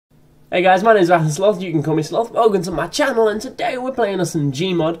Hey guys, my name is Sloth, you can call me Sloth. Welcome to my channel, and today we're playing on some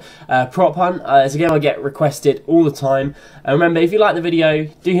Gmod prop hunt. It's a game I get requested all the time. Remember, if you like the video,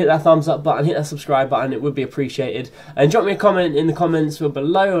 do hit that thumbs up button, hit that subscribe button, it would be appreciated. And drop me a comment in the comments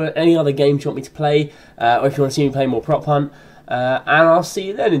below or any other games you want me to play, or if you want to see me play more prop hunt. And I'll see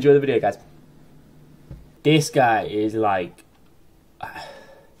you then. Enjoy the video, guys. This guy is like...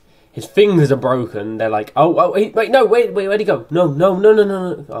 his fingers are broken. They're like, oh, wait, where'd he go?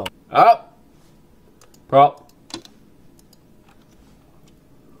 No. Oh. Up. Prop.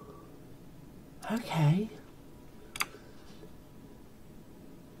 Okay.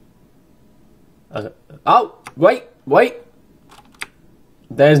 Oh, wait.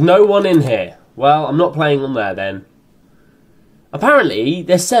 There's no one in here. Well, I'm not playing on there then. Apparently,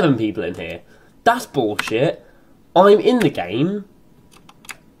 there's 7 people in here. That's bullshit. I'm in the game.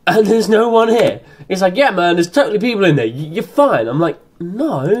 And there's no one here. It's like, yeah, man, there's totally people in there. You're fine. I'm like,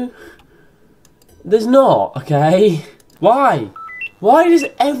 no. There's not, okay? Why? Why does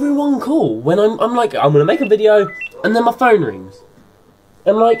everyone call when I'm like, I'm going to make a video, and then my phone rings?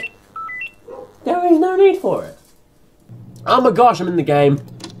 I'm like, there is no need for it. Oh my gosh, I'm in the game.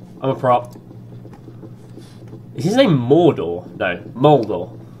 I'm a prop. Is his name Mordor? No,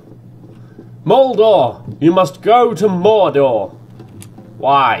 Moldor. Moldor, you must go to Mordor.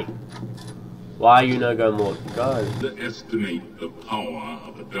 Why? Why you no go more? Go. Underestimate the power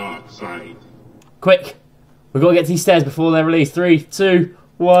of the dark side. Quick! We've got to get to these stairs before they're released. 3, 2,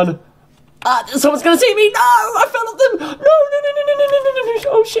 1. Ah! Someone's gonna see me! No! I fell off them! No!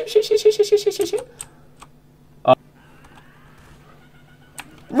 Oh shit!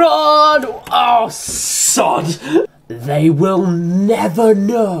 Run! Oh, sod! They will never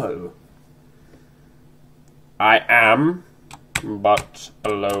know. I am but a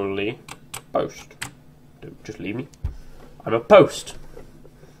lowly post. Don't just leave me. I'm a post.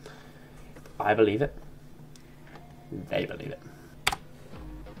 I believe it. They believe it.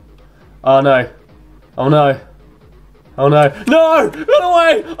 Oh no. Oh no. Oh no. No! Run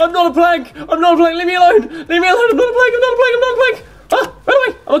away! I'm not a plank! I'm not a plank! Leave me alone! Leave me alone! I'm not a plank! I'm not a plank! I'm not a plank! Ah! Run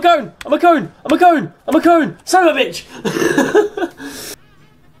away! I'm a cone! I'm a cone! I'm a cone! I'm a cone! Son of a bitch!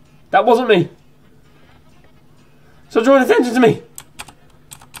 That wasn't me. So drawing attention to me.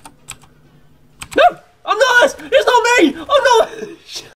 No! I'm not! It's not me! I'm not!